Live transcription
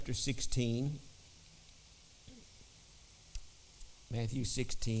chapter 16. Matthew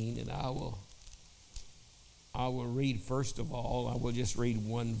 16, and I will read, first of all, I will just read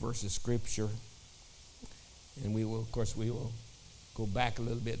one verse of Scripture. And we will go back a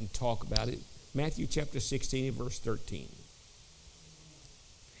little bit and talk about it. Matthew chapter 16, verse 13.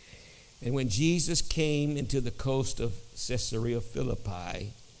 And when Jesus came into the coast of Caesarea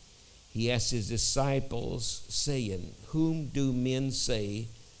Philippi, he asked his disciples, saying, "Whom do men say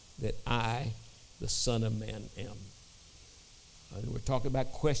that I, the Son of Man, am?" We're talking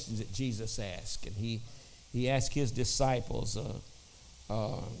about questions that Jesus asked. And he asked his disciples,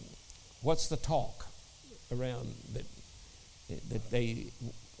 what's the talk around that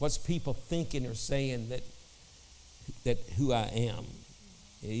what's people thinking or saying that who I am?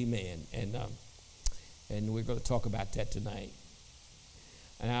 Amen. And we're going to talk about that tonight.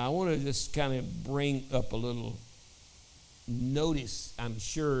 And I want to just kind of bring up a little notice. I'm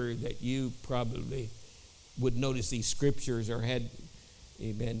sure that you probably would notice these scriptures or had,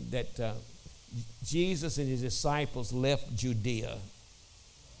 amen, that Jesus and his disciples left Judea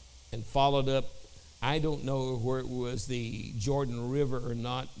and followed up. I don't know where it was the Jordan River or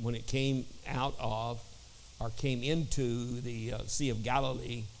not when it came out of or came into the Sea of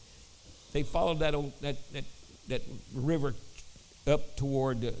Galilee. They followed that river up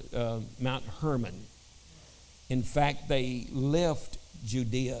toward Mount Hermon. In fact, they left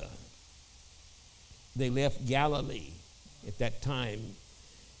Judea. They left Galilee at that time.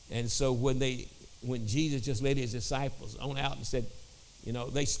 And so when Jesus just led his disciples on out and said,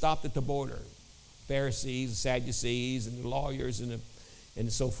 they stopped at the border. Pharisees, Sadducees, and the lawyers and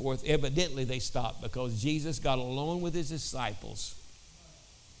so forth. Evidently they stopped because Jesus got alone with his disciples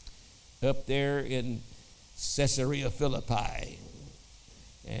up there in Caesarea Philippi.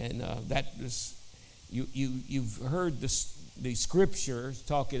 And that was, you've heard the scriptures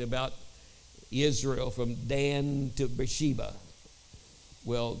talking about Israel from Dan to Beersheba.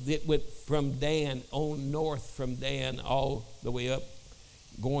 Well, it went from Dan on north, from Dan all the way up,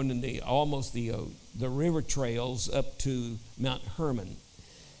 going in the river trails up to Mount Hermon,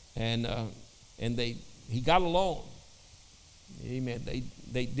 and he got alone. Amen.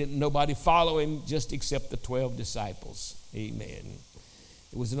 They didn't nobody follow him just except the 12 disciples. Amen.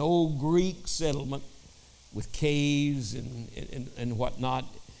 It was an old Greek settlement with caves and whatnot.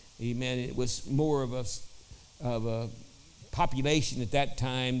 Amen. It was more of a population at that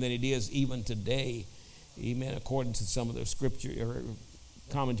time than it is even today. Amen. According to some of the scripture or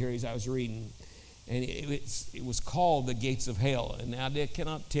commentaries I was reading, and it was called the Gates of Hell. And now they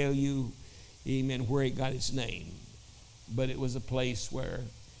cannot tell you, amen, where it got its name, but it was a place where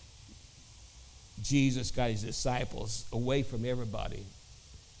Jesus got his disciples away from everybody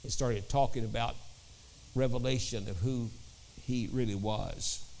and started talking about revelation of who he really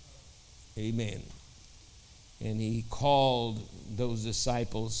was. Amen. And he called those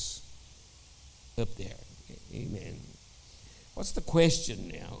disciples up there. Amen. What's the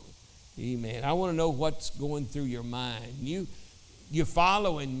question now? Amen. I want to know what's going through your mind. You're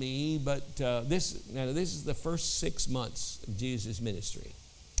following me, but this is the first 6 months of Jesus' ministry.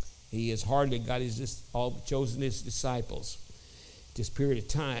 He has hardly got chosen his disciples this period of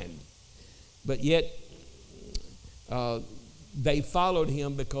time, but yet they followed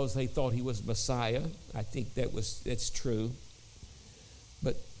him because they thought he was Messiah. I think that's true.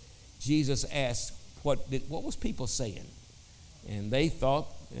 But Jesus asked, what was people saying? And they thought,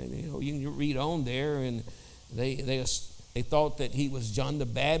 you can read on there, and they thought that he was John the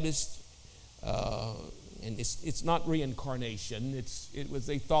Baptist, and it's not reincarnation.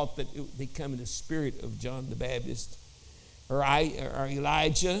 They thought that they come in the spirit of John the Baptist, or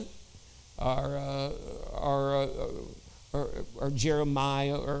Elijah, or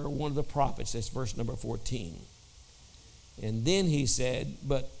Jeremiah, or one of the prophets. That's verse number 14. And then he said,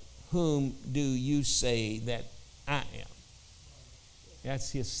 "But whom do you say that I am?"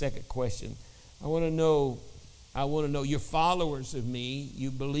 That's his second question. I want to know, you're followers of me. You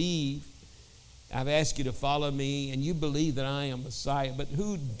believe. I've asked you to follow me, and you believe that I am Messiah. But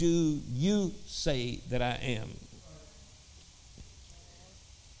who do you say that I am?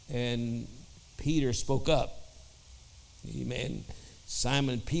 And Peter spoke up. Amen.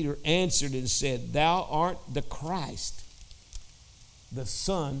 Simon Peter answered and said, "Thou art the Christ, the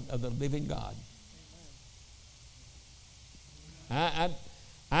Son of the living God."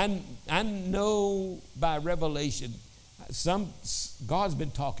 I know by revelation, God's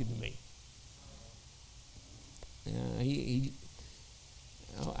been talking to me.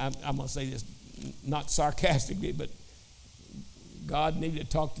 I'm going to say this not sarcastically, but God needed to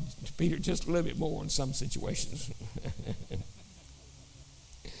talk to Peter just a little bit more in some situations.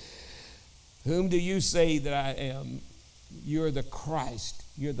 Whom do you say that I am? You're the Christ.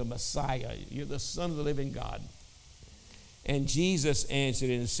 You're the Messiah. You're the Son of the living God. And Jesus answered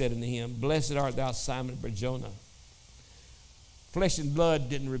and said unto him, Blessed art thou, Simon Bar-Jonah. Flesh and blood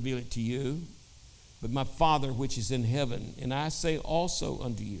didn't reveal it to you, but my Father which is in heaven. And I say also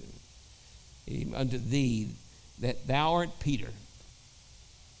unto you, unto thee, that thou art Peter.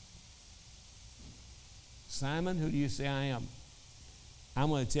 Simon, who do you say I am? I'm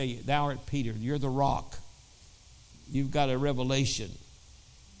going to tell you, thou art Peter. You're the rock. You've got a revelation.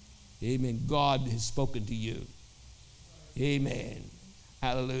 Amen. God has spoken to you. Amen.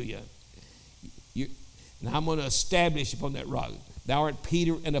 Hallelujah. And I'm going to establish upon that rock. Thou art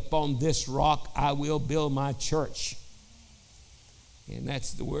Peter, and upon this rock I will build my church. And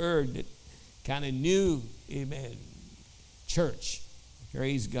that's the word that kind of knew, amen, church.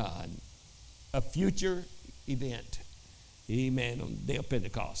 Praise God. A future event. Amen. On the day of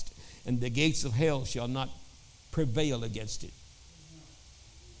Pentecost. And the gates of hell shall not prevail against it.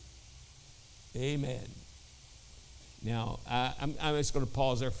 Amen. Now, I'm just going to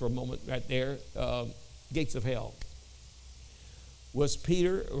pause there for a moment right there. Gates of hell. Was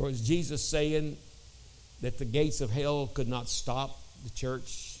Peter or was Jesus saying that the gates of hell could not stop the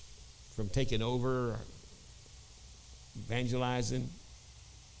church from taking over or evangelizing?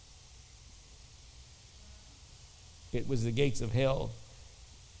 It was the gates of hell.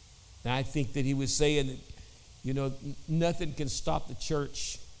 And I think that he was saying that, you know, nothing can stop the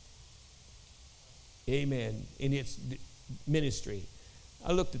church, amen, in its ministry.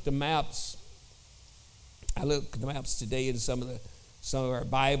 I looked at the maps. I looked at the maps today in some of our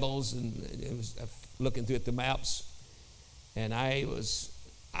Bibles, and it was looking through at the maps, and I was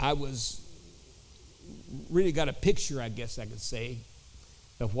really got a picture, I guess I could say,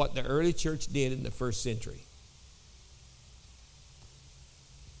 of what the early church did in the first century.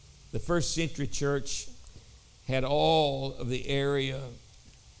 The first century church had all of the area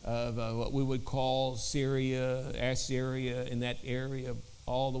of what we would call Syria, Assyria, in that area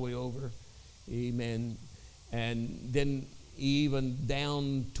all the way over. Amen. And then even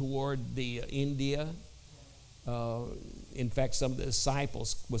down toward the India. In fact, some of the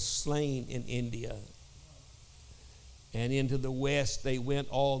disciples was slain in India. And into the west, they went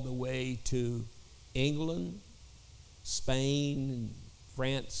all the way to England, Spain, and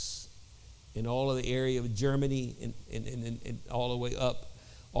France, in all of the area of Germany, and all the way up,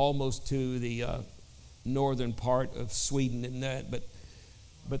 almost to the northern part of Sweden and that.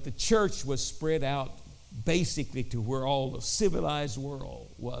 But the church was spread out basically to where all the civilized world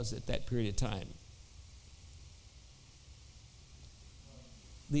was at that period of time.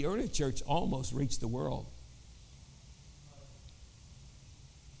 The early church almost reached the world.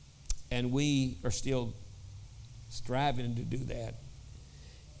 And we are still striving to do that.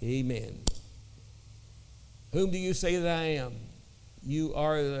 Amen. Whom do you say that I am? You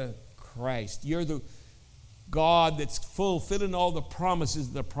are the Christ. You're the God that's fulfilling all the promises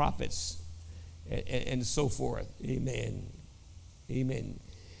of the prophets and so forth. Amen. Amen.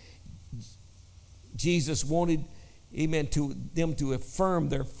 Jesus wanted, amen, to them to affirm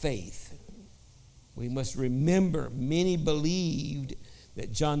their faith. We must remember many believed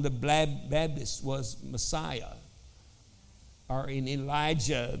that John the Baptist was Messiah, or in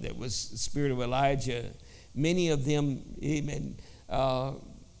Elijah, that was the spirit of Elijah. Many of them, amen,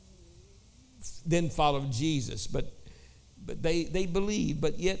 then followed Jesus, but they believed.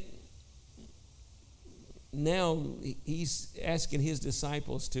 But yet now he's asking his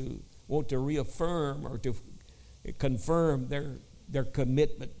disciples to want to reaffirm or to confirm their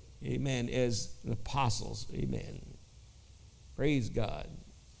commitment, amen, as apostles, amen. Praise God.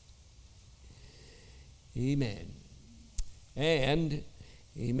 Amen. And,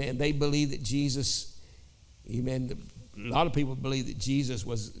 amen, they believe that Jesus, amen, a lot of people believe that Jesus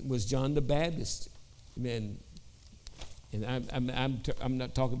was John the Baptist. Amen. And I'm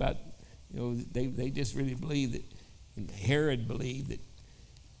not talking about, you know, they just really believe that, and Herod believed that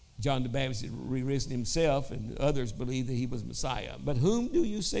John the Baptist had risen himself, and others believe that he was Messiah. But whom do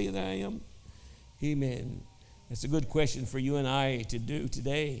you say that I am? Amen. That's a good question for you and I to do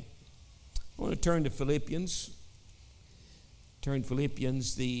today. I want to turn to Philippians. Turn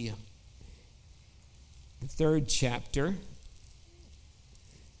Philippians, the third chapter.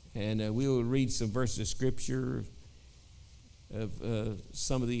 And we will read some verses of Scripture of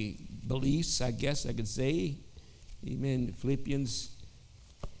some of the beliefs, I guess I could say. Amen. Philippians,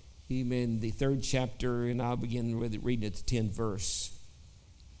 amen, the third chapter, and I'll begin with reading at the 10th verse.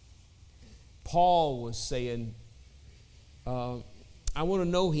 Paul was saying, I want to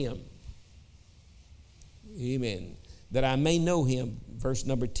know him. Amen. That I may know him, verse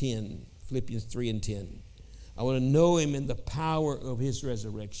number 10, Philippians 3 and 10. I want to know him in the power of his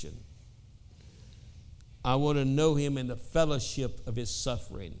resurrection. I want to know him in the fellowship of his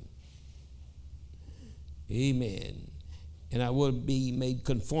suffering. Amen. And I will be made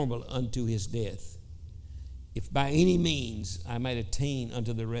conformable unto his death, if by any means I might attain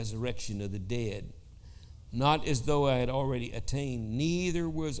unto the resurrection of the dead. Not as though I had already attained, neither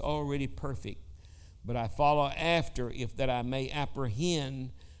was already perfect, but I follow after, if that I may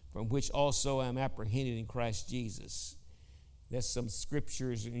apprehend, from which also I am apprehended in Christ Jesus. That's some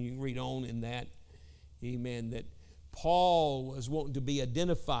scriptures, and you can read on in that. Amen. That Paul was wanting to be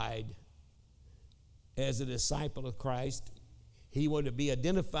identified as a disciple of Christ. He wanted to be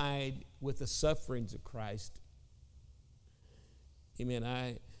identified with the sufferings of Christ. Amen.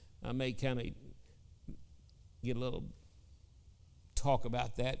 I may kind of get a little talk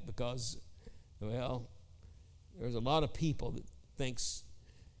about that because, well, there's a lot of people that thinks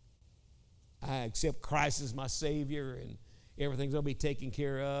I accept Christ as my Savior and everything's going to be taken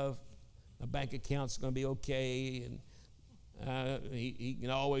care of. My bank account's going to be okay, and he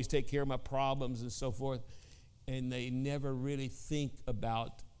can always take care of my problems and so forth. And they never really think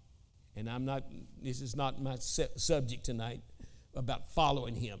about, and this is not my subject tonight, about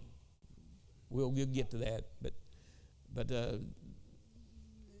following him. We'll get to that. But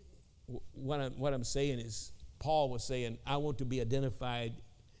what I'm saying is, Paul was saying, I want to be identified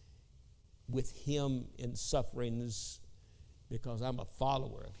with him in sufferings because I'm a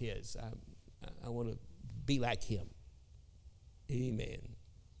follower of his. I want to be like him. Amen.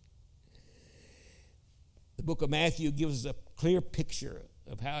 The book of Matthew gives us a clear picture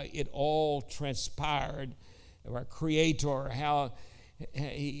of how it all transpired, of our Creator, how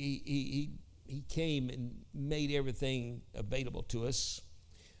he came and made everything available to us.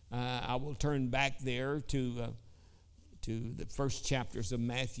 I will turn back there to the first chapters of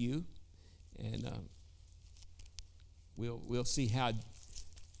Matthew, and we'll see how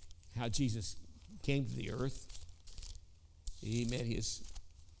Jesus came to the earth. Amen. His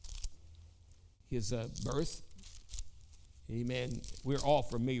birth. Amen. We're all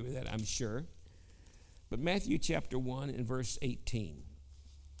familiar with that, I'm sure. But Matthew chapter 1 and verse 18.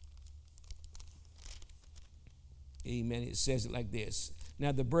 Amen. It says it like this.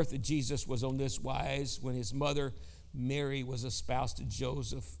 Now the birth of Jesus was on this wise, when his mother Mary was espoused to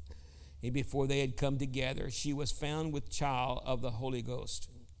Joseph, and before they had come together, she was found with child of the Holy Ghost.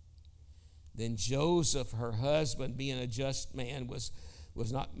 Then Joseph, her husband, being a just man, was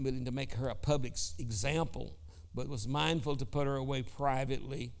not willing to make her a public example, but was mindful to put her away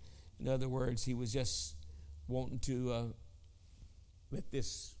privately. In other words, he was just wanting to let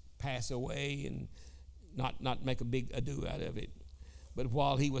this pass away and not make a big ado out of it. But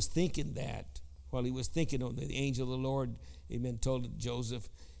while he was thinking on the angel of the Lord, amen, told Joseph,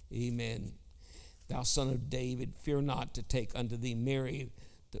 amen, thou son of David, fear not to take unto thee Mary,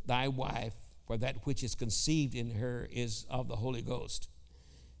 thy wife, for that which is conceived in her is of the Holy Ghost.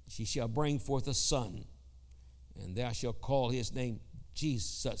 She shall bring forth a son, and thou shalt call his name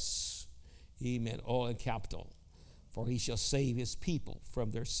Jesus. Amen. All in capital. For he shall save his people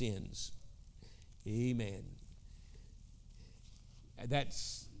from their sins. Amen.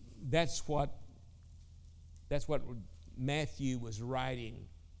 That's what Matthew was writing.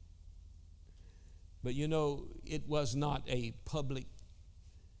 But it was not a public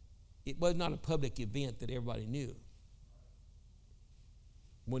event that everybody knew.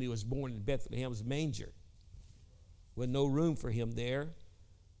 When he was born in Bethlehem's manger, with no room for him there.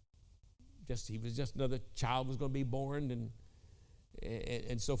 He was just another child was going to be born,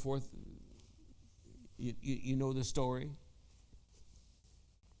 and so forth. You know the story.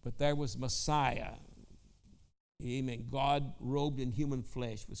 But there was Messiah. Amen. God robed in human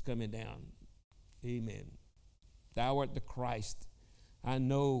flesh was coming down. Amen. Thou art the Christ. I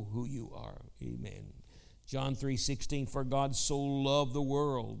know who you are. Amen. John 3:16, for God so loved the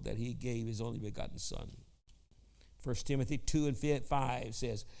world that he gave his only begotten Son. 1 Timothy 2 and 5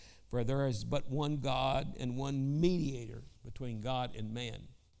 says, for there is but one God and one mediator between God and man,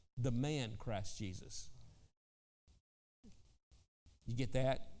 the man Christ Jesus. You get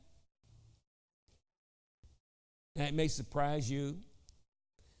that? Now it may surprise you.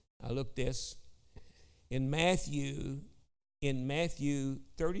 I looked this. In Matthew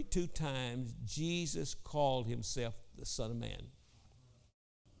 32 times, Jesus called himself the Son of Man.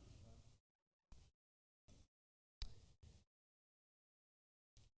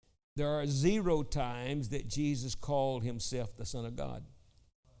 There are 0 times that Jesus called himself the Son of God.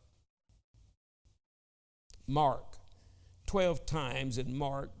 Mark, 12 times in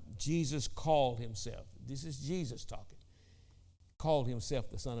Mark, Jesus called himself. This is Jesus talking. Called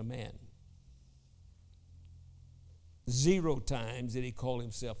himself the Son of Man. 0 times did he call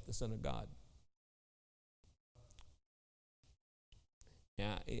himself the Son of God.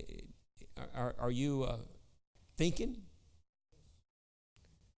 Now, are you thinking?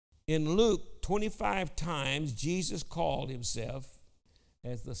 In Luke, 25 times, Jesus called himself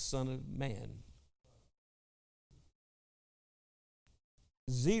as the Son of Man.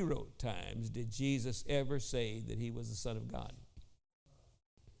 0 times did Jesus ever say that he was the Son of God.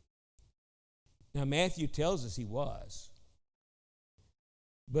 Now, Matthew tells us he was.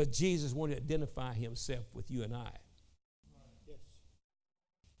 But Jesus wanted to identify himself with you and I. Yes.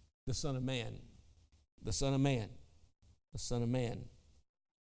 The Son of Man. The Son of Man. The Son of Man.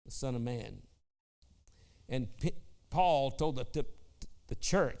 The Son of Man. And Paul told the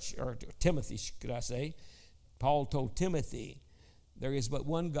church, or Timothy, could I say, Paul told Timothy, there is but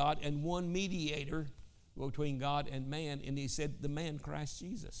one God and one mediator between God and man, and he said, the man Christ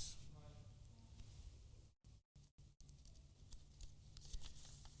Jesus.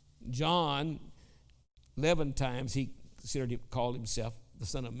 John, 11 times he called himself the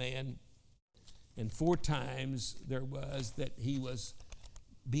Son of Man, and 4 times there was that he was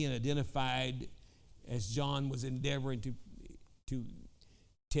being identified as John was endeavoring to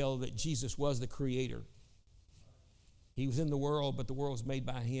tell that Jesus was the Creator. He was in the world, but the world was made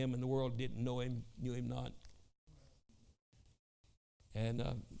by him, and the world didn't know him, knew him not, and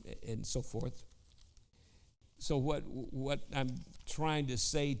so forth. So what I'm trying to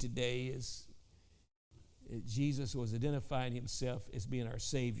say today is Jesus was identifying himself as being our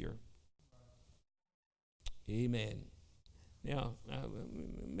Savior. Amen. Now, I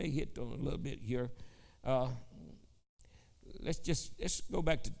may hit on a little bit here. Let's go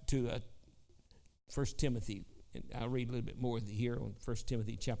back to 1 Timothy. And I'll read a little bit more here on 1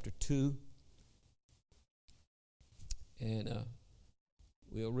 Timothy chapter 2. And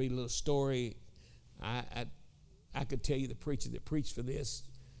we'll read a little story. I could tell you the preacher that preached for this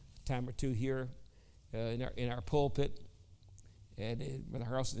a time or two here in our pulpit. And Brother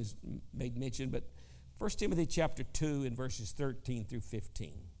Harrelson has made mention, but 1 Timothy chapter 2 in verses 13 through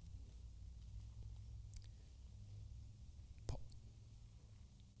 15.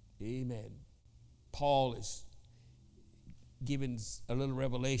 Amen. Paul is giving a little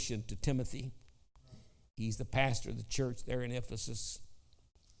revelation to Timothy. He's the pastor of the church there in Ephesus.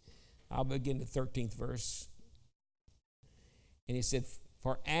 I'll begin the 13th verse. And he said,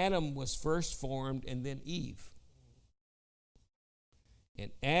 for Adam was first formed and then Eve.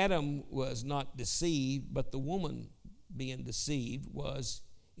 And Adam was not deceived, but the woman being deceived was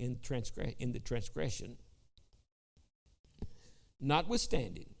in the transgression.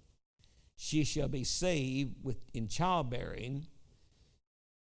 Notwithstanding, she shall be saved in childbearing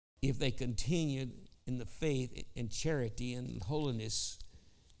if they continue in the faith and charity and holiness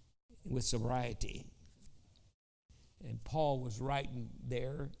with sobriety. And Paul was writing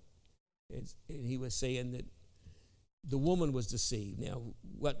there, and he was saying that the woman was deceived. Now,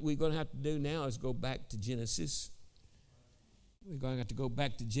 what we're going to have to do now is go back to Genesis. We're going to have to go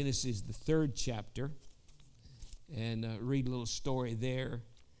back to Genesis, the 3rd chapter, and read a little story there.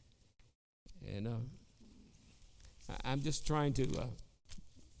 And I'm just trying to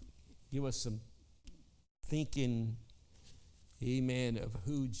give us some thinking, amen, of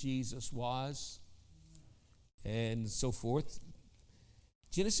who Jesus was and so forth.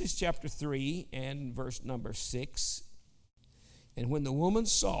 Genesis chapter 3 and verse number 6. And when the woman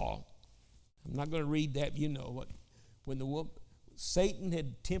saw, I'm not going to read that, you know what, when Satan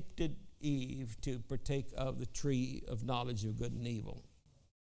had tempted Eve to partake of the tree of knowledge of good and evil.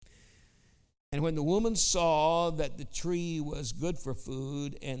 And when the woman saw that the tree was good for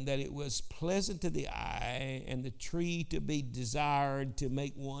food, and that it was pleasant to the eye, and the tree to be desired to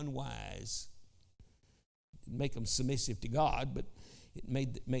make one wise, make them submissive to God, but it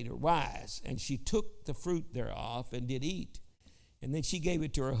made her wise. And she took the fruit thereof and did eat. And then she gave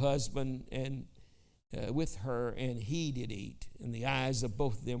it to her husband and with her, and he did eat. And the eyes of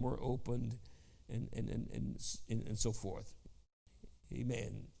both of them were opened, and so forth.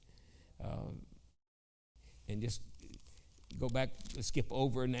 Amen. And just go back, skip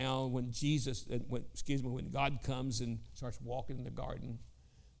over now when when God comes and starts walking in the garden,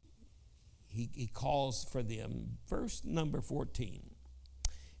 he calls for them. Verse number 14.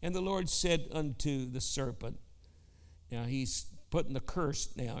 And the Lord said unto the serpent, now he's putting the curse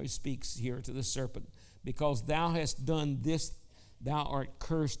now, he speaks here to the serpent, because thou hast done this, thou art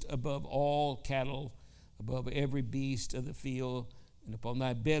cursed above all cattle, above every beast of the field, and upon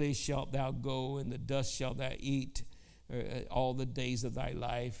thy belly shalt thou go, and the dust shalt thou eat all the days of thy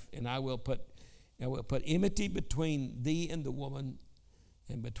life. And I will put enmity between thee and the woman,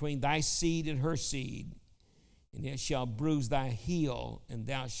 and between thy seed and her seed. and it shall bruise thy heel, and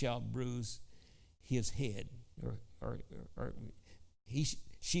thou shalt bruise his head. Or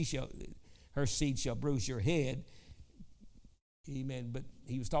she shall, her seed shall bruise your head. Amen. But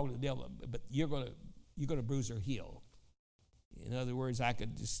he was talking to the devil. But you're gonna bruise her heel. In other words, I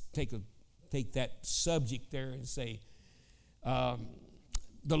could just take that subject there and say, God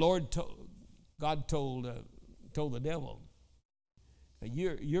told the devil,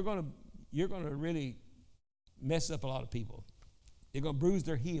 you're gonna really mess up a lot of people. You're gonna bruise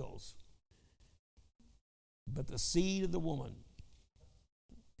their heels. But the seed of the woman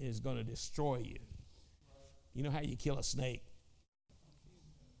is going to destroy you. You know how you kill a snake?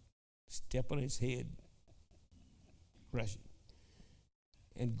 Step on his head, crush it.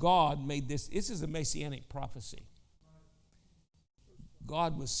 And God made this. This is a messianic prophecy.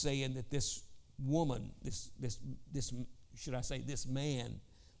 God was saying that this woman, this should I say, this man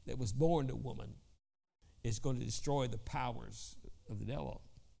that was born to woman, is going to destroy the powers of the devil.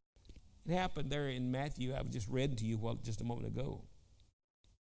 It happened there in Matthew. I just read to you just a moment ago.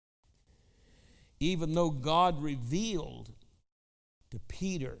 Even though God revealed to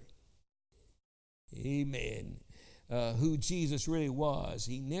Peter, amen, who Jesus really was,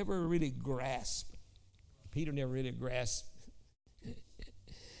 he never really grasped. Peter never really grasped.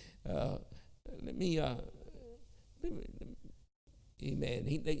 Amen.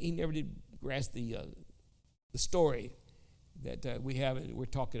 He never did grasp the story that we're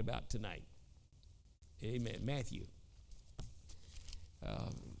talking about tonight. Amen. Matthew,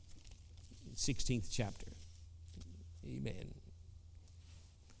 16th chapter. Amen.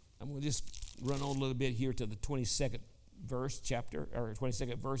 I'm going to just run on a little bit here to the 22nd verse of the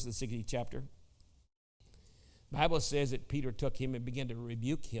 16th chapter. The Bible says that Peter took him and began to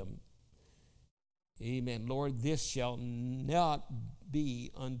rebuke him. Amen. Lord, this shall not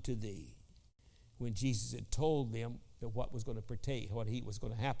be unto thee. When Jesus had told them that what was going to partake, what was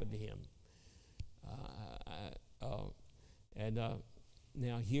going to happen to him.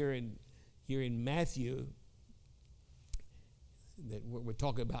 Now here in Matthew, that we're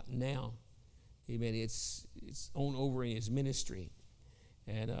talking about now, amen, it's on over in his ministry.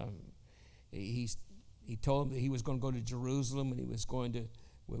 And he told him that he was going to go to Jerusalem and he was going to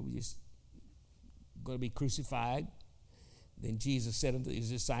be crucified. Then Jesus said unto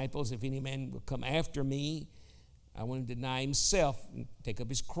his disciples, if any man will come after me, I want him to deny himself and take up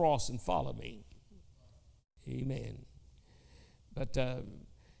his cross and follow me. Amen. But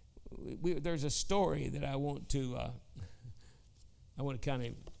there's a story that I want to kind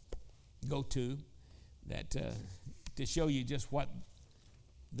of go to that to show you just what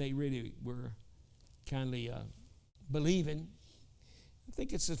they really were kindly believing. I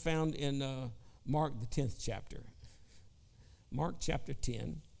think it's found in Mark, the 10th chapter. Mark chapter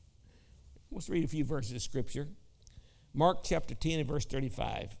 10. Let's read a few verses of Scripture. Mark chapter 10 and verse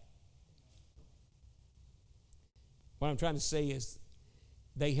 35. What I'm trying to say is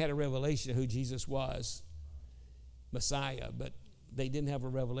they had a revelation of who Jesus was, Messiah, but they didn't have a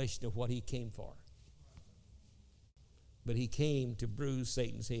revelation of what he came for. But he came to bruise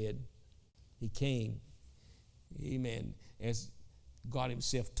Satan's head. He came, amen, as God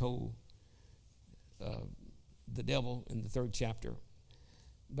himself told the devil in the 3rd chapter.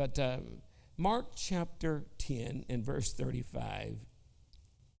 But Mark chapter 10 and verse 35,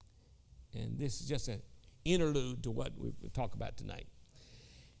 and this is just an interlude to what we talk about tonight.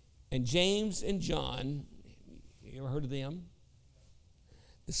 And James and John, you ever heard of them?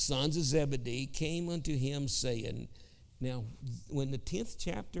 The sons of Zebedee came unto him saying, now when the 10th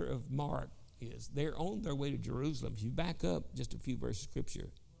chapter of Mark is, they're on their way to Jerusalem. If you back up just a few verses of Scripture.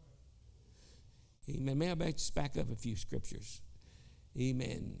 Amen. May I just back up a few scriptures?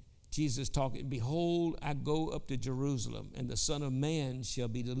 Amen. Jesus talking, behold, I go up to Jerusalem, and the Son of Man shall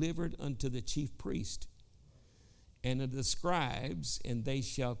be delivered unto the chief priest and unto the scribes, and they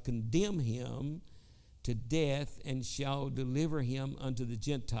shall condemn him to death, and shall deliver him unto the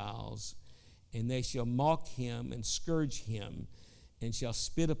Gentiles, and they shall mock him and scourge him, and shall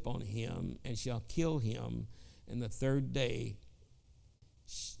spit upon him, and shall kill him, and the 3rd day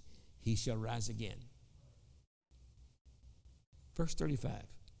he shall rise again. Verse 35.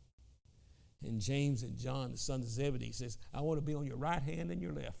 And James and John, the sons of Zebedee, says, I want to be on your right hand and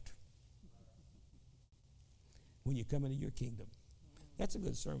your left when you come into your kingdom. That's a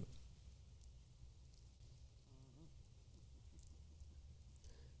good sermon.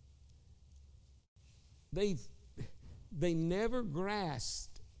 They never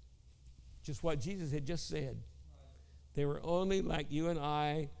grasped just what Jesus had just said. They were only like you and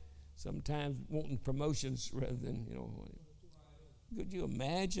I, sometimes wanting promotions rather than, Could you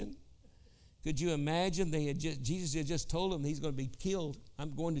imagine? Could you imagine? Jesus had just told them he's going to be killed.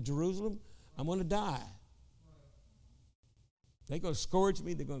 I'm going to Jerusalem. I'm going to die. They're going to scourge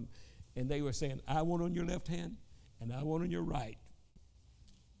me. And they were saying, I want on your left hand and I want on your right.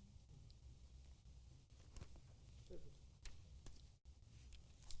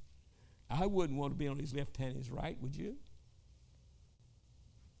 I wouldn't want to be on his left hand and his right, would you?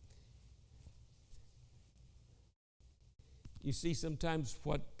 You see, sometimes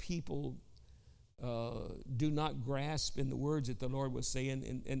what people do not grasp in the words that the Lord was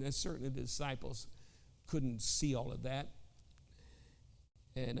saying, and certainly the disciples couldn't see all of that.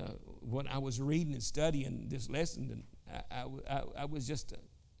 And when I was reading and studying this lesson, I was just,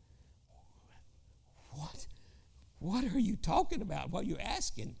 what are you talking about? What are you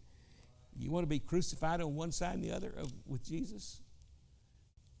asking? You want to be crucified on one side and the other with Jesus?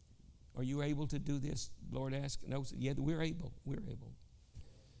 Are you able to do this? The Lord asked. And I said, yeah, we're able. We're able.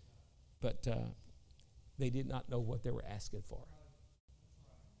 But they did not know what they were asking for.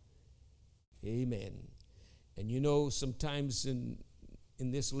 Amen. And you know, sometimes in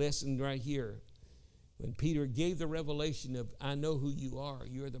this lesson right here, when Peter gave the revelation of, I know who you are.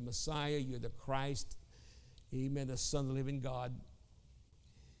 You're the Messiah. You're the Christ. Amen. The Son of the living God.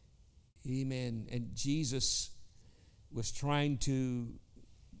 Amen. And Jesus was trying to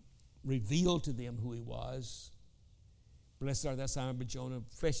reveal to them who he was. Blessed art thou, Simon Bar-Jonah,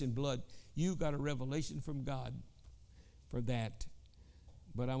 flesh and blood. You got a revelation from God for that.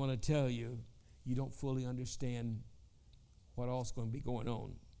 But I want to tell you, you don't fully understand what else is going to be going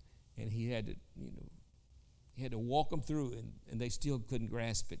on. And he had to walk them through, and they still couldn't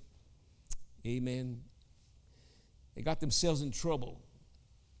grasp it. Amen. They got themselves in trouble.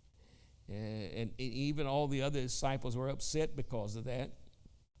 And even all the other disciples were upset because of that.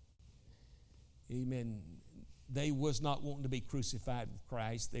 Amen. They was not wanting to be crucified with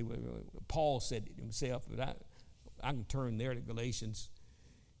Christ. Paul said it himself, but I can turn there to Galatians.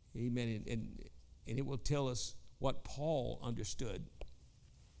 Amen. And it will tell us what Paul understood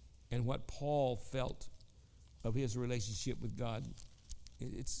and what Paul felt of his relationship with God.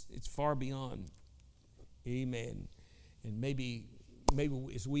 It's far beyond. Amen. And maybe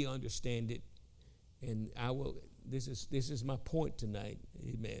as we understand it, and this is my point tonight,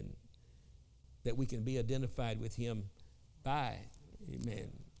 amen, that we can be identified with him by,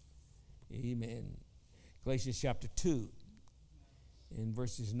 amen. Galatians chapter 2 in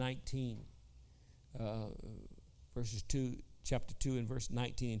verses 19, chapter 2 and verse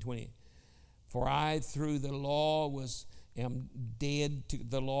 19 and 20. For I through the law am dead to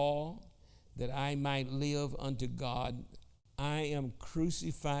the law, that I might live unto God. I am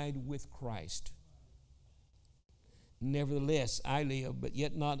crucified with Christ. Nevertheless, I live, but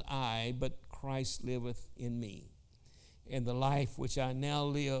yet not I, but Christ liveth in me. And the life which I now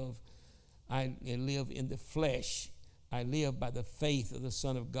live, I live in the flesh. I live by the faith of the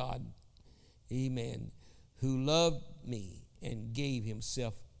Son of God, amen, who loved me and gave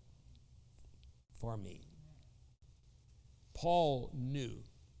himself for me. Paul knew.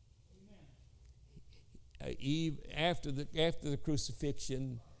 After the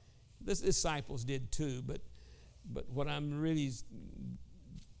crucifixion, the disciples did too, but what I'm really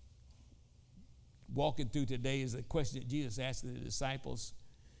walking through today is the question that Jesus asked the disciples,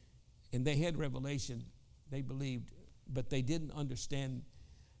 and they had revelation, they believed, but they didn't understand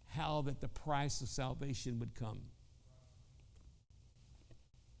how that the price of salvation would come.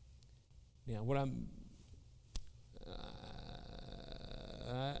 Now,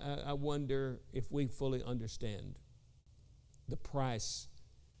 I wonder if we fully understand the price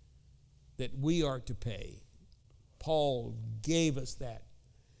that we are to pay. Paul gave us that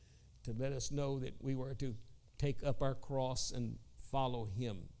to let us know that we were to take up our cross and follow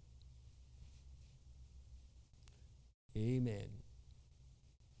him. Amen.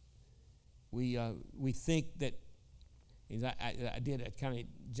 We think that, I kind of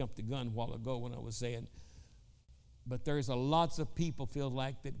jumped the gun a while ago when I was saying, but there's lots of people feel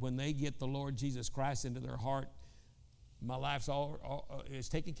like that when they get the Lord Jesus Christ into their heart, my life's all is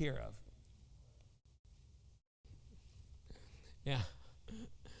taken care of. Now,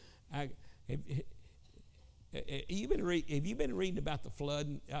 have you been reading about the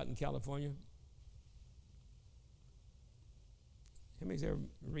flood out in California? How many's ever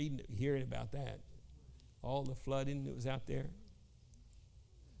hearing about that? All the flooding that was out there?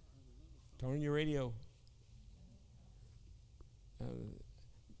 Turn on your radio.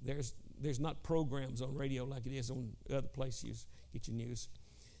 There's not programs on radio like it is on other places you get your news.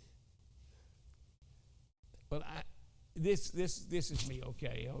 But this is me.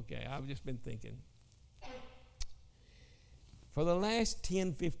 Okay. I've just been thinking. For the last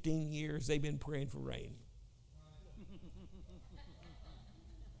 10, 15 years, they've been praying for rain.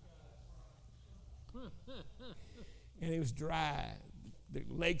 And it was dry. The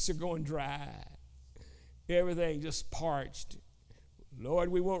lakes are going dry. Everything just parched. Lord,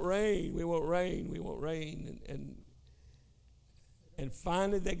 we want rain. We want rain. We want rain. And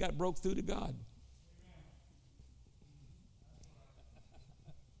finally, they got broke through to God.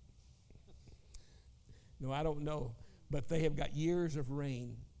 No, I don't know. But they have got years of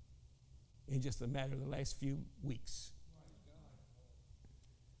rain in just a matter of the last few weeks.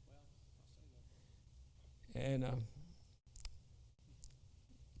 And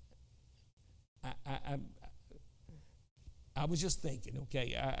I was just thinking,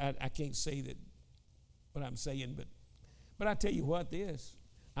 okay, I can't say that what I'm saying, but I tell you what this.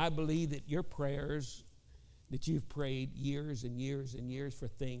 I believe that your prayers that you've prayed years and years and years for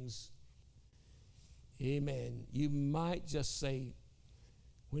things, amen, you might just say,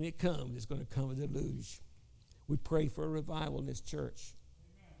 when it comes, it's going to come a deluge. We pray for a revival in this church.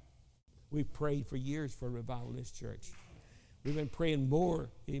 We've prayed for years for a revival in this church. We've been praying more,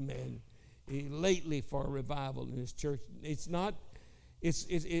 amen, lately for a revival in this church. It's not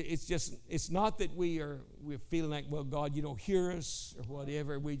that we're feeling like, well, God, you don't hear us or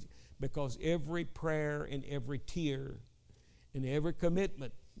whatever. Because every prayer and every tear and every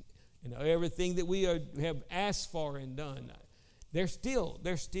commitment and everything that we have asked for and done, they're still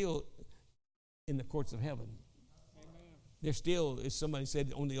in the courts of heaven. Amen. They're still, as somebody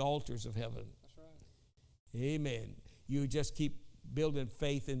said, on the altars of heaven. That's right. Amen. You just keep building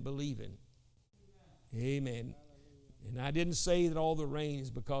faith and believing. Amen. And I didn't say that all the rain is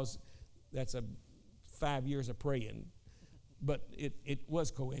because that's 5 years of praying, but it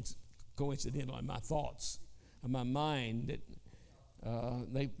was coincidental in my thoughts, in my mind, that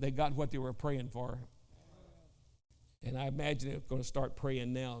they got what they were praying for. And I imagine they're going to start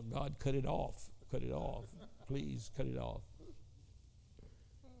praying now. God, cut it off. Cut it off. Please, cut it off.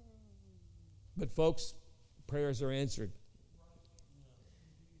 But folks, prayers are answered.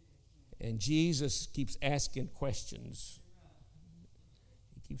 And Jesus keeps asking questions.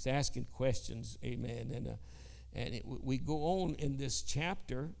 He keeps asking questions. Amen. We go on in this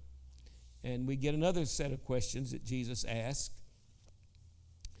chapter, and we get another set of questions that Jesus asked.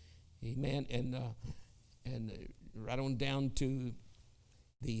 Amen. And right on down to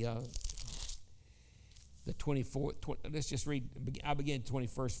the 24th. Let's just read. I begin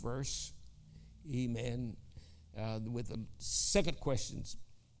 21st verse. Amen. With the second questions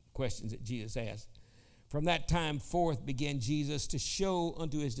that Jesus asked. From that time forth began Jesus to show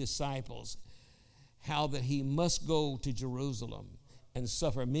unto his disciples how that he must go to Jerusalem and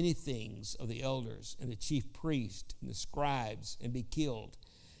suffer many things of the elders and the chief priests and the scribes and be killed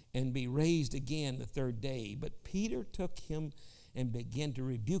and be raised again the third day. But Peter took him and began to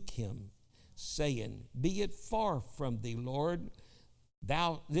rebuke him, saying, Be it far from thee, Lord,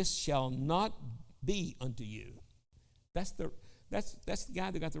 this shall not be unto you. That's the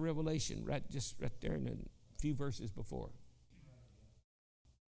guy that got the revelation right there in a few verses before.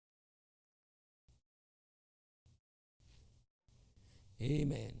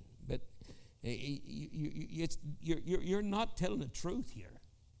 Amen. But you're not telling the truth here.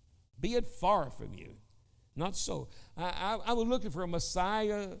 Be it far from you. Not so. I was looking for a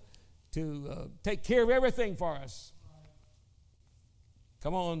Messiah to take care of everything for us.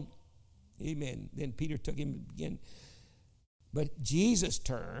 Come on. Amen. Then Peter took him again. But Jesus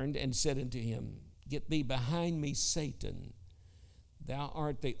turned and said unto him, Get thee behind me, Satan. Thou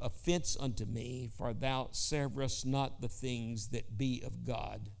art the offense unto me, for thou severest not the things that be of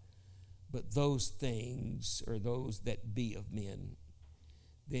God, but those things are those that be of men.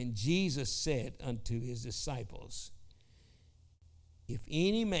 Then Jesus said unto his disciples, If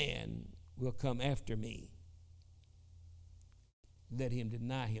any man will come after me, let him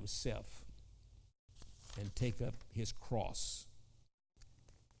deny himself and take up his cross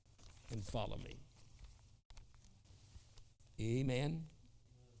and follow me. Amen.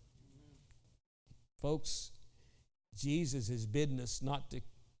 Folks, Jesus is bidding us not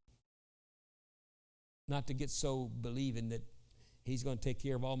to get so believing that he's going to take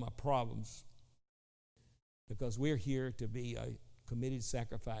care of all my problems, because we're here to be a committed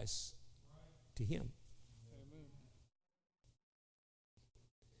sacrifice to him. Amen.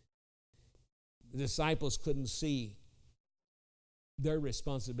 The disciples couldn't see their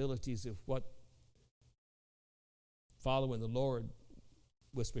responsibilities of what following the Lord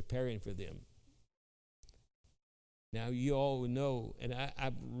was preparing for them. Now you all know, and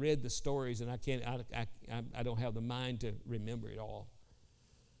I've read the stories, and I don't have the mind to remember it all.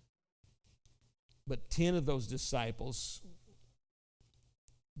 But 10 of those disciples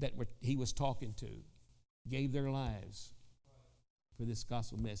he was talking to gave their lives for this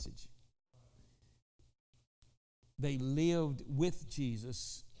gospel message. They lived with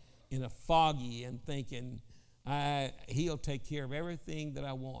Jesus in a foggy and thinking, he'll take care of everything that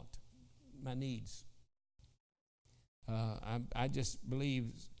I want, my needs. I just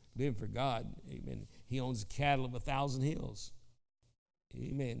believe living for God. Amen. He owns the cattle of 1,000 hills.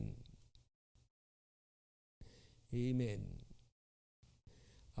 Amen. Amen.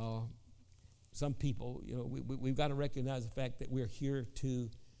 Some people, we've got to recognize the fact that we're here to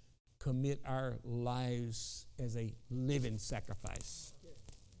commit our lives as a living sacrifice,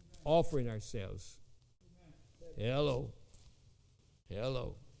 offering ourselves. Hello.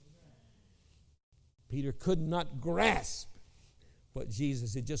 Peter could not grasp what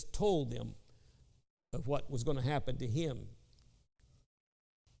Jesus had just told them of what was going to happen to him.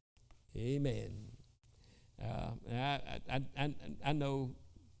 Amen. I know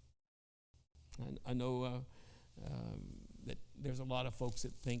that there's a lot of folks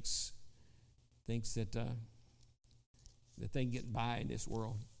that thinks that they can get by in this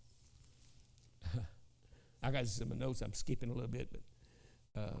world. I got some notes. I'm skipping a little bit,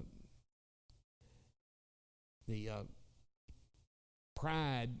 but the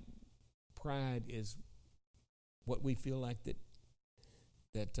pride is what we feel like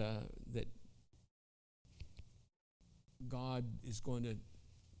that God is going to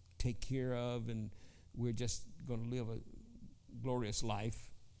take care of, and we're just going to live a glorious life,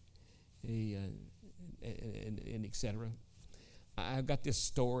 and etc. I've got this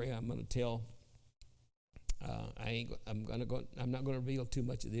story I'm going to tell. I'm not going to reveal too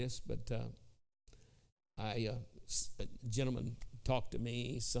much of this, but a gentleman talked to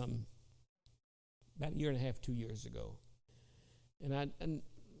me about a year and a half, 2 years ago, and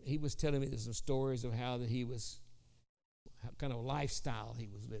he was telling me some stories of how kind of lifestyle he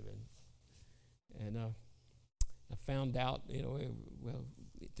was living, and I found out,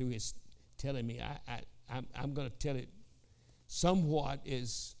 through his telling me, I'm going to tell it somewhat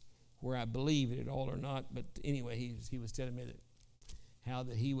is where I believe it at all or not, but anyway, he was telling me how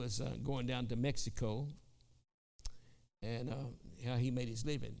he was going down to Mexico, and how he made his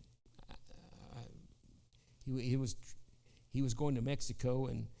living. He was going to Mexico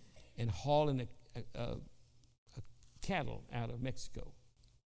and hauling a cattle out of Mexico,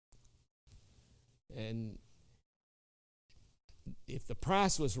 and if the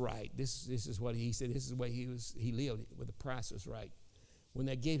price was right, this is what he said. This is the way he lived. Where the price was right, when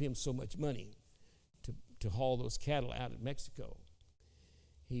they gave him so much money to haul those cattle out of Mexico,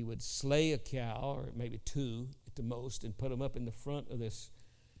 he would slay a cow, or maybe two at the most, and put them up in the front of this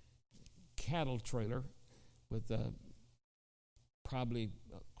cattle trailer with probably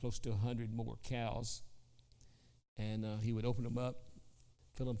close to 100 more cows. And he would open them up,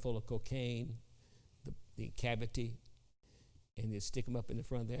 fill them full of cocaine, the cavity, and they'd stick them up in the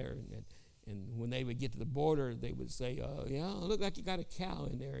front there. And when they would get to the border, they would say, look like you got a cow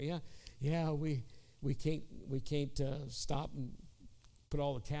in there. We can't stop and put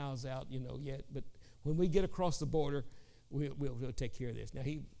all the cows out, yet. But when we get across the border, we'll take care of this. Now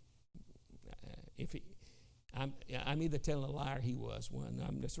I'm either telling a lie or he was one.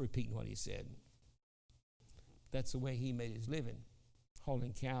 I'm just repeating what he said. That's the way he made his living,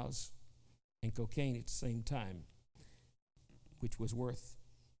 hauling cows and cocaine at the same time, which was worth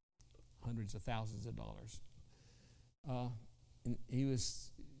hundreds of thousands of dollars. And he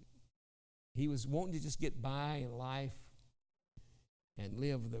was wanting to just get by in life and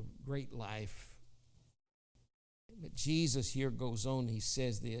live the great life. But Jesus here goes on, he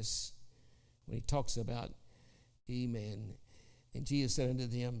says this when he talks about, amen. And Jesus said unto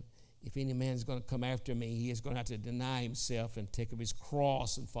them, if any man is going to come after me, he is going to have to deny himself and take up his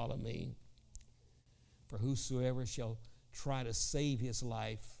cross and follow me. For whosoever shall try to save his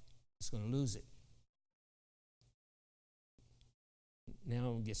life is going to lose it.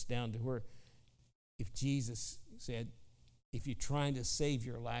 Now it gets down to where if Jesus said, if you're trying to save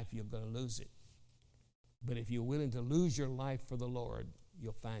your life, you're going to lose it. But if you're willing to lose your life for the Lord,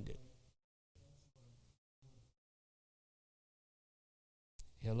 you'll find it.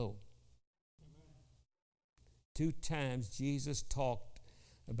 Hello. 2 times Jesus talked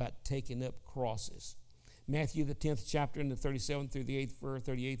about taking up crosses. Matthew, the 10th chapter, and the 37th through the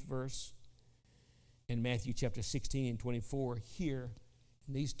 38th verse. And Matthew chapter 16 and 24. Here,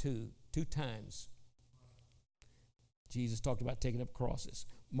 in these two times, Jesus talked about taking up crosses.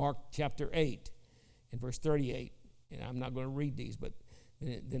 Mark chapter 8 and verse 38. And I'm not going to read these, but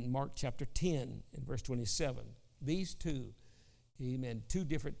then Mark chapter 10 and verse 27. These two, amen, 2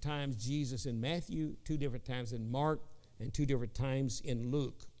 different times Jesus in Matthew, 2 different times in Mark, and 2 different times in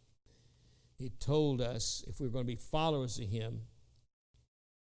Luke, it told us if we were going to be followers of him,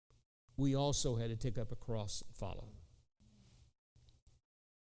 we also had to take up a cross and follow.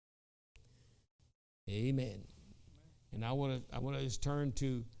 Amen. And I want to just turn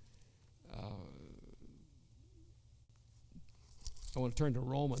to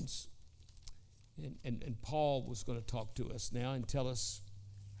Romans, and Paul was going to talk to us now and tell us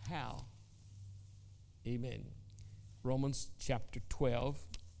how. Amen. Romans chapter 12,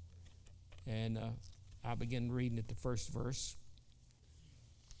 and I begin reading at the first verse.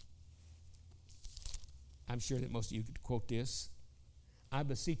 I'm sure that most of you could quote this. I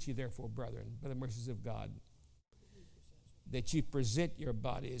beseech you, therefore, brethren, by the mercies of God, that you present your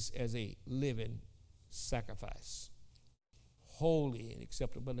bodies as a living sacrifice, holy and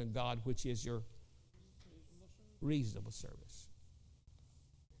acceptable to God, which is your reasonable service.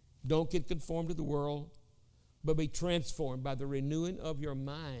 Don't get conformed to the world, but be transformed by the renewing of your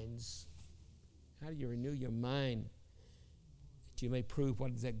minds. How do you renew your mind? That you may prove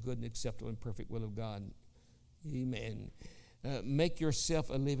what is that good and acceptable and perfect will of God. Amen. Make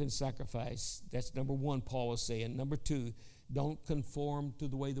yourself a living sacrifice. That's number one, Paul was saying. Number two, don't conform to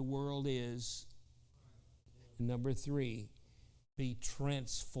the way the world is. And number three, be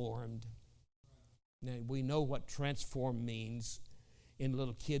transformed. Now, we know what transform means in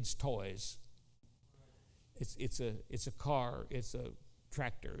little kids' toys. It's a car, it's a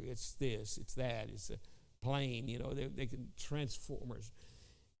tractor, it's this, it's that, it's a plane. You know, they can transformers.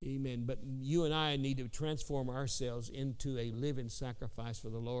 Amen. But you and I need to transform ourselves into a living sacrifice for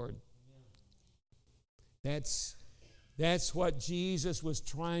the Lord. That's what Jesus was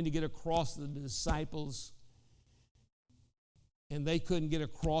trying to get across to the disciples, and they couldn't get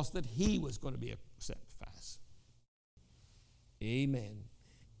across that he was going to be a sacrifice. Amen.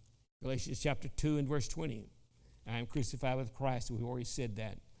 Galatians chapter 2 and verse 20. I am crucified with Christ. We've already said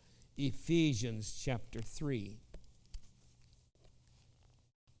that. Ephesians chapter 3.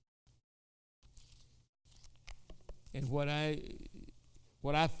 And what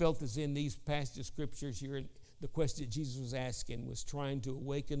I felt is in these passage of scriptures here, the question that Jesus was asking was trying to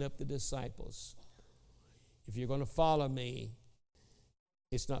awaken up the disciples. If you're going to follow me,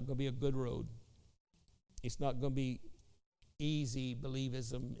 it's not going to be a good road. It's not going to be easy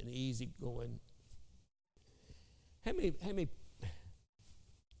believism and easy going. How many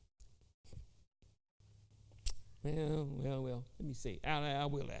well, let me see. I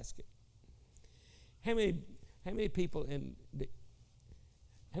will ask it. How many people in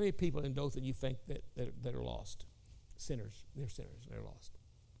Dothan you think that are lost? Sinners. They're sinners. They're lost.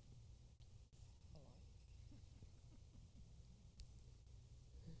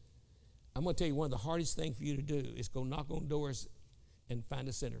 I'm going to tell you one of the hardest things for you to do is go knock on doors and find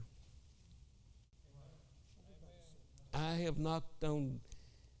a sinner. I have knocked on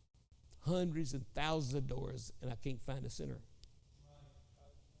hundreds and thousands of doors and I can't find a sinner.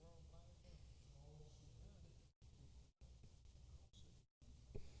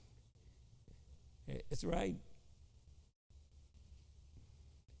 That's right.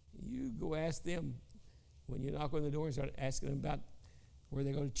 You go ask them when you knock on the door and start asking them about where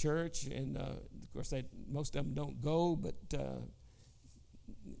they go to church, and of course most of them don't go, but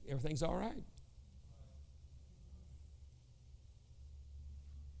everything's all right.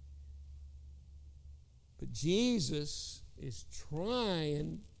 But Jesus is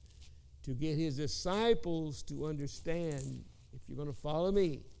trying to get his disciples to understand, if you're going to follow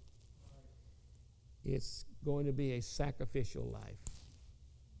me, it's going to be a sacrificial life.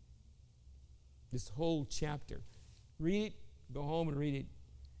 This whole chapter. Read it, go home and read it,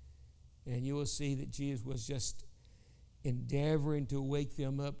 and you will see that Jesus was just endeavoring to wake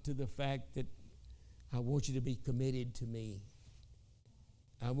them up to the fact that I want you to be committed to me.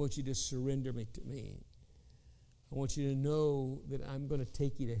 I want you to surrender me to me. I want you to know that I'm going to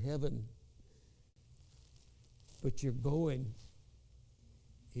take you to heaven. But you're going,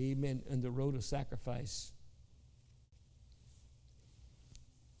 amen, on the road of sacrifice.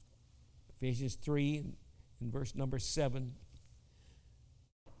 Ephesians 3 and verse number 7.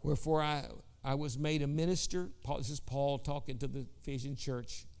 Wherefore I was made a minister. This is Paul talking to the Ephesian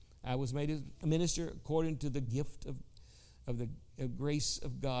church. I was made a minister according to the gift of the grace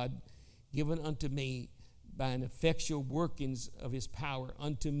of God given unto me by an effectual workings of his power,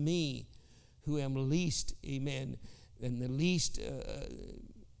 unto me who am least, amen, and the least,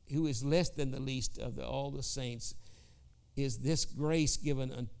 who is less than the least of all the saints, is this grace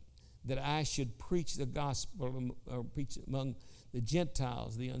given that I should preach the gospel, or preach among the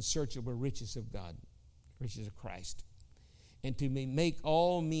Gentiles the unsearchable riches of God, riches of Christ, and to make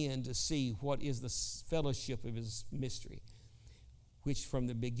all men to see what is the fellowship of his mystery, which from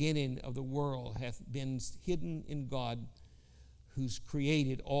the beginning of the world hath been hidden in God, who's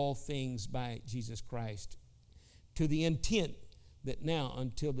created all things by Jesus Christ, to the intent that now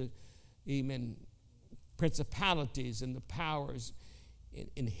until the principalities and the powers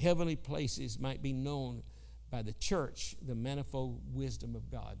in heavenly places might be known by the church, the manifold wisdom of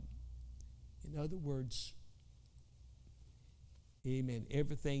God. In other words, amen,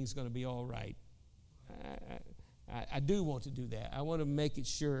 everything's going to be all right. I do want to do that. I want to make it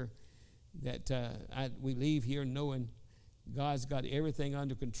sure that we leave here knowing God's got everything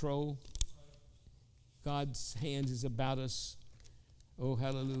under control. God's hands is about us. Oh,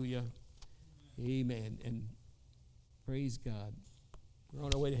 hallelujah. Amen. And praise God. We're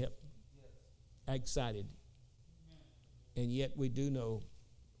on our way to heaven. Excited. And yet we do know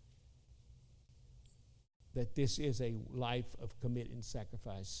that this is a life of committing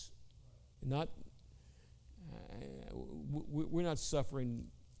sacrifice. We're not suffering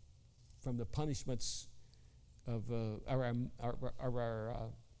from the punishments of our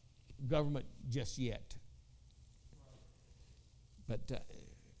government just yet. But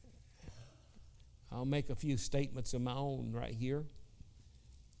I'll make a few statements of my own right here.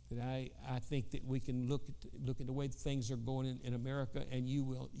 That I think that we can look at the way things are going in America, and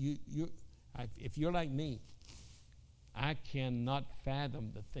if you're like me, I cannot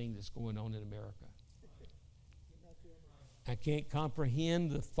fathom the thing that's going on in America. I can't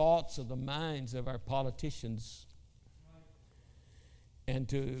comprehend the thoughts of the minds of our politicians, and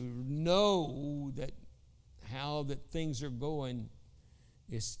to know that how that things are going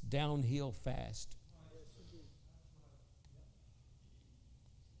is downhill fast.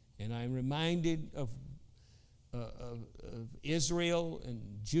 And I'm reminded of Israel and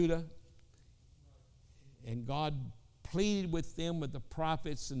Judah, and God pleaded with them with the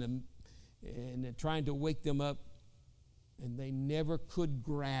prophets and trying to wake them up, and they never could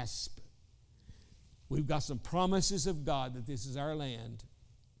grasp. We've got some promises of God that this is our land.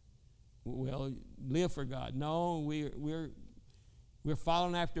 Well, live for God. No, we're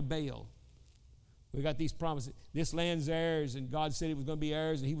following after Baal. We got these promises. This land's ours, and God said it was going to be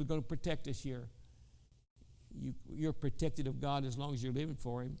ours, and He was going to protect us here. You're protected of God as long as you're living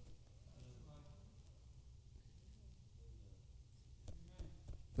for Him.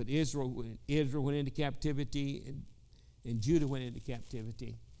 But Israel went into captivity, and Judah went into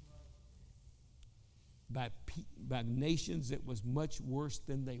captivity by nations that was much worse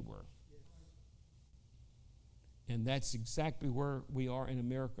than they were. And that's exactly where we are in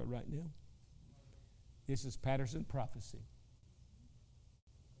America right now. This is Patterson prophecy.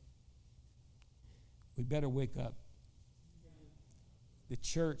 We better wake up. The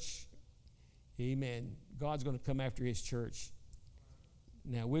church, amen, God's going to come after His church.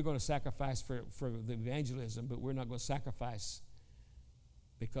 Now, we're going to sacrifice for the evangelism, but we're not going to sacrifice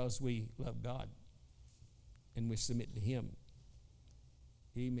because we love God and we submit to Him.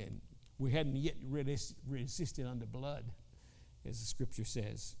 Amen. We hadn't yet resisted unto blood, as the Scripture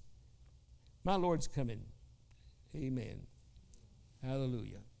says. My Lord's coming. Amen.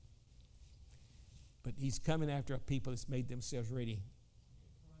 Hallelujah. But He's coming after a people that's made themselves ready.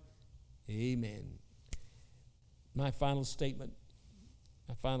 Amen. My final statement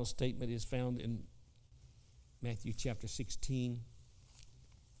is found in Matthew chapter 16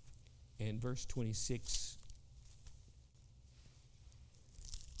 and verse 26.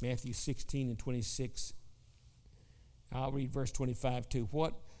 Matthew 16 and 26. I'll read verse 25 too.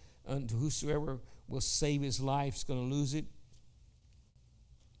 What unto whosoever will save his life is going to lose it,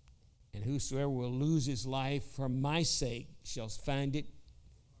 and whosoever will lose his life for my sake shall find it.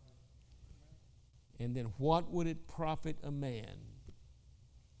 And then what would it profit a man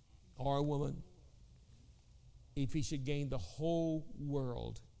or a woman if he should gain the whole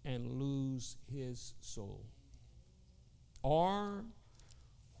world and lose his soul? Or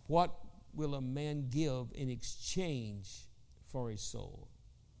what will a man give in exchange for his soul?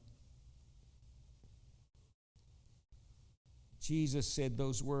 Jesus said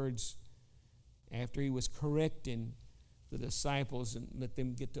those words after He was correcting the disciples and let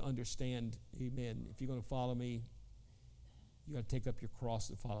them get to understand, amen, if you're going to follow me, you got to take up your cross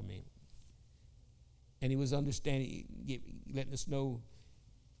and follow me. And He was understanding, letting us know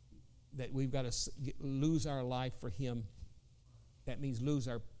that we've got to lose our life for Him. That means lose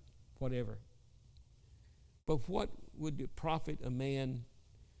our whatever. But what would it profit a man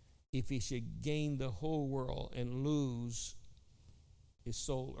if he should gain the whole world and lose his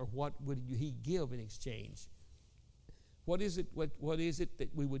soul? Or what would he give in exchange? What is it that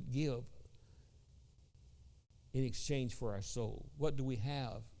we would give in exchange for our soul? What do we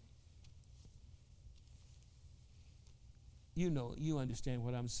have? You understand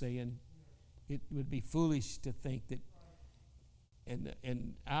what I'm saying. It would be foolish to think that,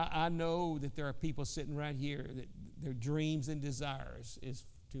 and I know that there are people sitting right here that their dreams and desires is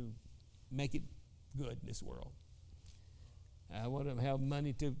to make it good in this world. I want to have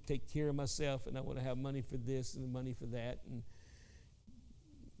money to take care of myself, and I want to have money for this and money for that, and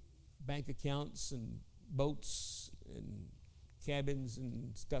bank accounts and boats and cabins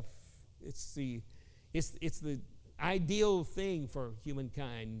and stuff. It's the ideal thing for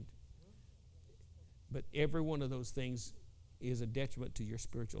humankind, but every one of those things is a detriment to your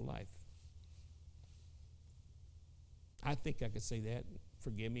spiritual life. I think I could say that.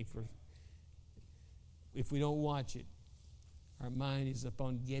 Forgive me for if we don't watch it. Our mind is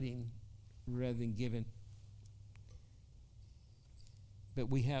upon getting rather than giving. But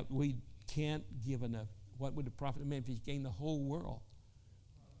we can't give enough. What would it profit a man if he gained the whole world?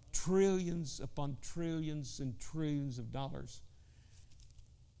 Trillions upon trillions and trillions of dollars.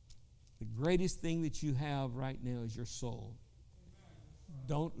 The greatest thing that you have right now is your soul.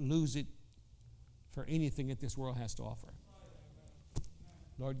 Don't lose it for anything that this world has to offer.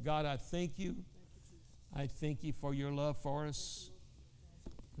 Lord God, I thank you. I thank you for your love for us.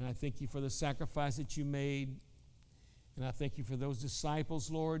 And I thank you for the sacrifice that you made. And I thank you for those disciples,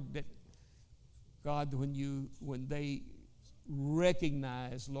 Lord, that God, when they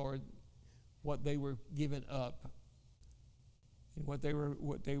recognized, Lord, what they were giving up and what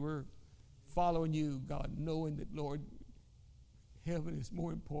they were following you, God, knowing that, Lord, heaven is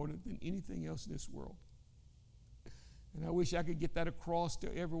more important than anything else in this world. And I wish I could get that across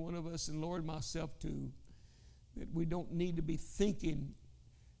to every one of us, and Lord, myself too, that we don't need to be thinking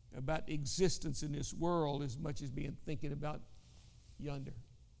about existence in this world as much as thinking about yonder.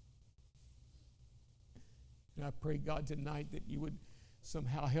 And I pray, God, tonight that you would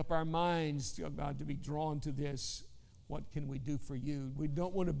somehow help our minds, God, to be drawn to this. What can we do for you? We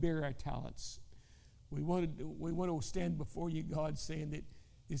don't want to bear our talents. We want to stand before you, God, saying that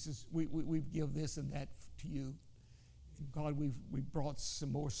this is we give this and that to you. And God, we've brought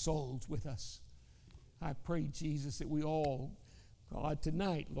some more souls with us. I pray, Jesus, that we all, God,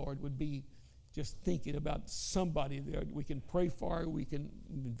 tonight, Lord, would be just thinking about somebody that we can pray for. We can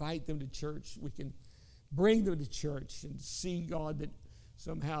invite them to church. We can bring them to church and see, God, that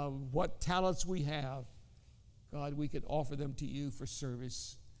somehow what talents we have, God, we can offer them to you for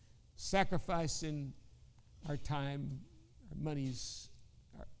service, sacrificing our time, our monies,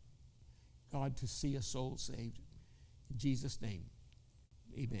 God, to see a soul saved. In Jesus' name,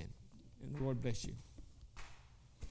 amen. And the Lord bless you.